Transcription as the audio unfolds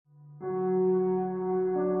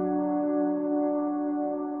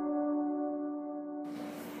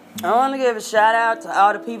I want to give a shout out to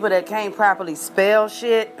all the people that can't properly spell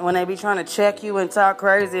shit when they be trying to check you and talk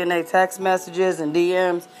crazy in their text messages and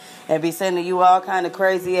DMs and be sending you all kind of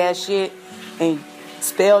crazy ass shit, and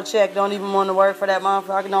spell check don't even want to work for that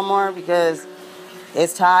motherfucker no more because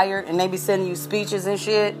it's tired, and they be sending you speeches and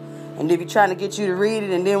shit, and they be trying to get you to read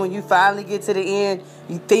it, and then when you finally get to the end,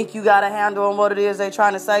 you think you got a handle on what it is they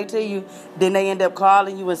trying to say to you, then they end up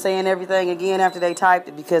calling you and saying everything again after they typed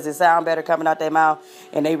it because it sound better coming out their mouth,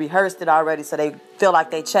 and they rehearsed it already so they feel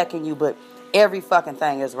like they checking you, but every fucking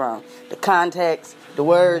thing is wrong. The context, the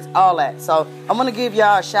words, all that. So I'm going to give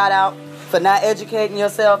y'all a shout out for not educating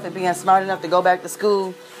yourself and being smart enough to go back to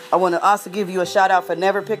school. I want to also give you a shout out for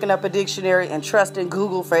never picking up a dictionary and trusting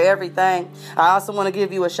Google for everything. I also want to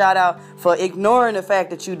give you a shout out for ignoring the fact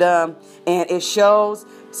that you dumb, and it shows.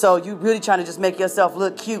 So you really trying to just make yourself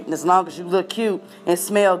look cute, and as long as you look cute and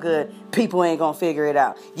smell good, people ain't gonna figure it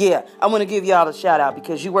out. Yeah, I want to give y'all a shout out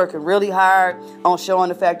because you working really hard on showing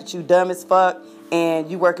the fact that you dumb as fuck,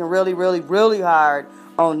 and you working really, really, really hard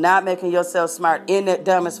on not making yourself smart in that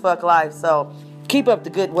dumb as fuck life. So keep up the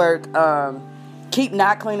good work. Keep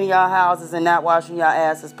not cleaning y'all houses and not washing y'all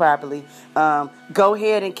asses properly. Go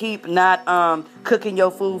ahead and keep not cooking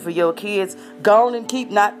your food for your kids. Go on and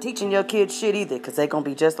keep not teaching your kids shit either, because they're going to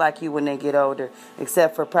be just like you when they get older,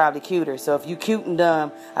 except for probably cuter. So if you cute and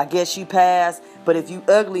dumb, I guess you pass. But if you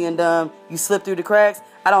ugly and dumb, you slip through the cracks.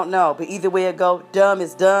 I don't know. But either way it go, dumb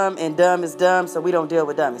is dumb and dumb is dumb, so we don't deal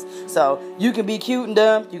with dummies. So you can be cute and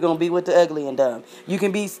dumb, you're going to be with the ugly and dumb. You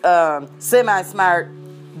can be semi-smart,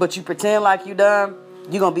 but you pretend like you dumb,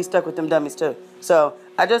 you're going to be stuck with them dummies too. So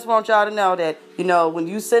I just want y'all to know that, you know, when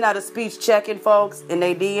you send out a speech checking folks in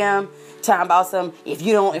they DM, talking about some,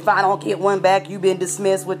 if I don't get one back, you've been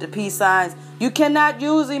dismissed with the peace signs. You cannot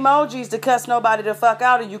use emojis to cuss nobody the fuck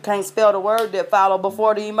out, and you can't spell the word that follow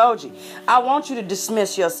before the emoji. I want you to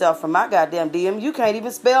dismiss yourself from my goddamn DM. You can't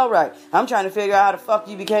even spell right. I'm trying to figure out how the fuck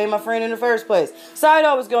you became my friend in the first place. Side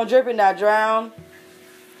O was going to drip and not drown.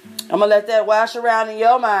 I'm going to let that wash around in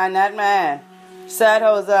your mind, not mine. Side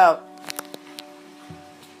hoes out.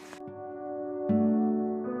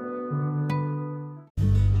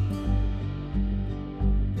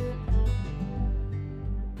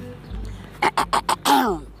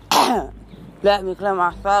 Let me clear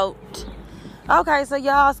my throat. Okay, so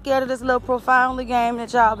y'all scared of this little profoundly game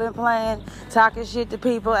that y'all been playing, talking shit to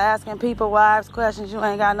people, asking people wives questions you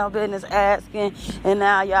ain't got no business asking, and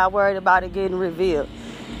now y'all worried about it getting revealed.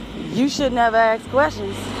 You should never ask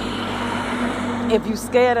questions if you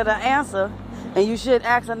scared of the answer, and you should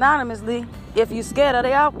ask anonymously if you scared of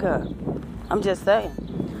the outcome. I'm just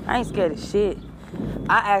saying. I ain't scared of shit.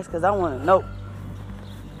 I ask because I want to know.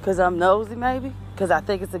 Because I'm nosy, maybe. Because I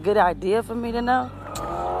think it's a good idea for me to know.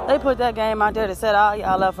 They put that game out there to set all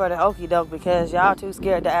y'all up for the okie doke because y'all too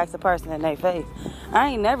scared to ask the person in their face. I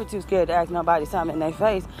ain't never too scared to ask nobody something in their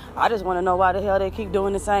face. I just want to know why the hell they keep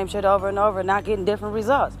doing the same shit over and over and not getting different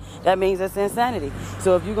results. That means it's insanity.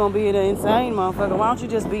 So if you're going to be an insane motherfucker, why don't you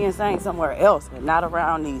just be insane somewhere else and not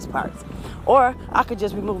around these parts? Or I could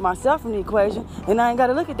just remove myself from the equation and I ain't got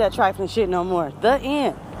to look at that trifling shit no more. The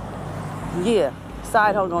end. Yeah,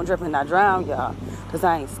 side hoe gonna drip and not drown, y'all, because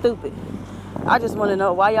I ain't stupid. I just want to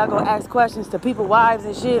know why y'all gonna ask questions to people's wives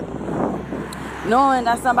and shit, knowing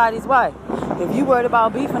that's somebody's wife. If you worried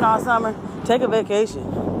about beefing all summer, take a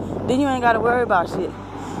vacation. Then you ain't got to worry about shit.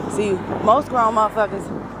 See, most grown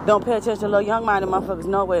motherfuckers don't pay attention to little young-minded motherfuckers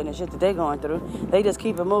nowhere in the shit that they going through. They just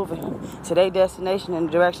keep it moving to their destination in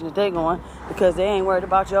the direction that they going because they ain't worried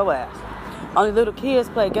about your ass. Only little kids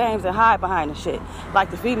play games and hide behind the shit.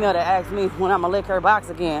 Like the female that asked me when I'm gonna lick her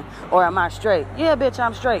box again, or am I straight? Yeah, bitch,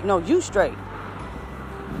 I'm straight. No, you straight.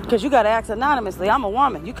 Because you got to ask anonymously. I'm a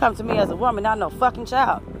woman. You come to me as a woman, not no fucking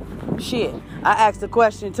child. Shit. I asked the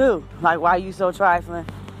question, too. Like, why you so trifling?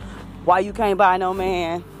 Why you can't buy no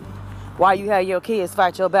man? Why you have your kids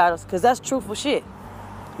fight your battles? Because that's truthful shit.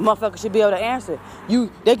 Motherfucker should be able to answer.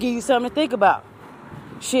 They give you something to think about.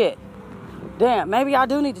 Shit. Damn, maybe I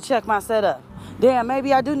do need to check my setup. Damn,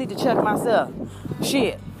 maybe I do need to check myself.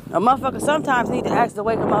 Shit. A motherfucker sometimes need to ask to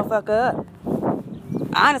wake a motherfucker up.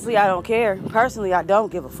 Honestly, I don't care. Personally, I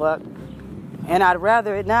don't give a fuck. And I'd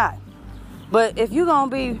rather it not. But if you're going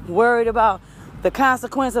to be worried about the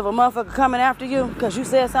consequence of a motherfucker coming after you because you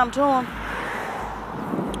said something to him,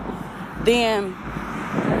 then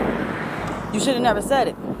you should have never said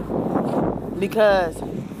it. Because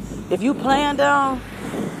if you planned on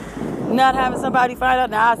not having somebody find out,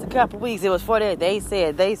 now it's a couple weeks, it was for that, they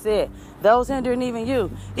said, those hindering even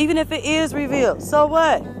you. Even if it is revealed, so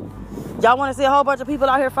what? Y'all want to see a whole bunch of people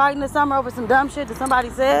out here fighting this summer over some dumb shit that somebody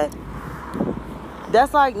said?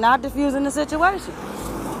 That's like not diffusing the situation.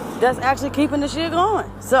 that's actually keeping the shit going.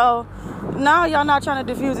 So now y'all not trying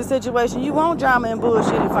to diffuse the situation. You want drama and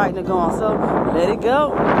bullshit and fighting to go on. So let it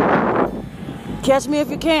go. Catch me if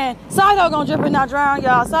you can. Sido gonna drip and not drown,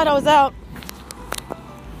 y'all. Sido's out.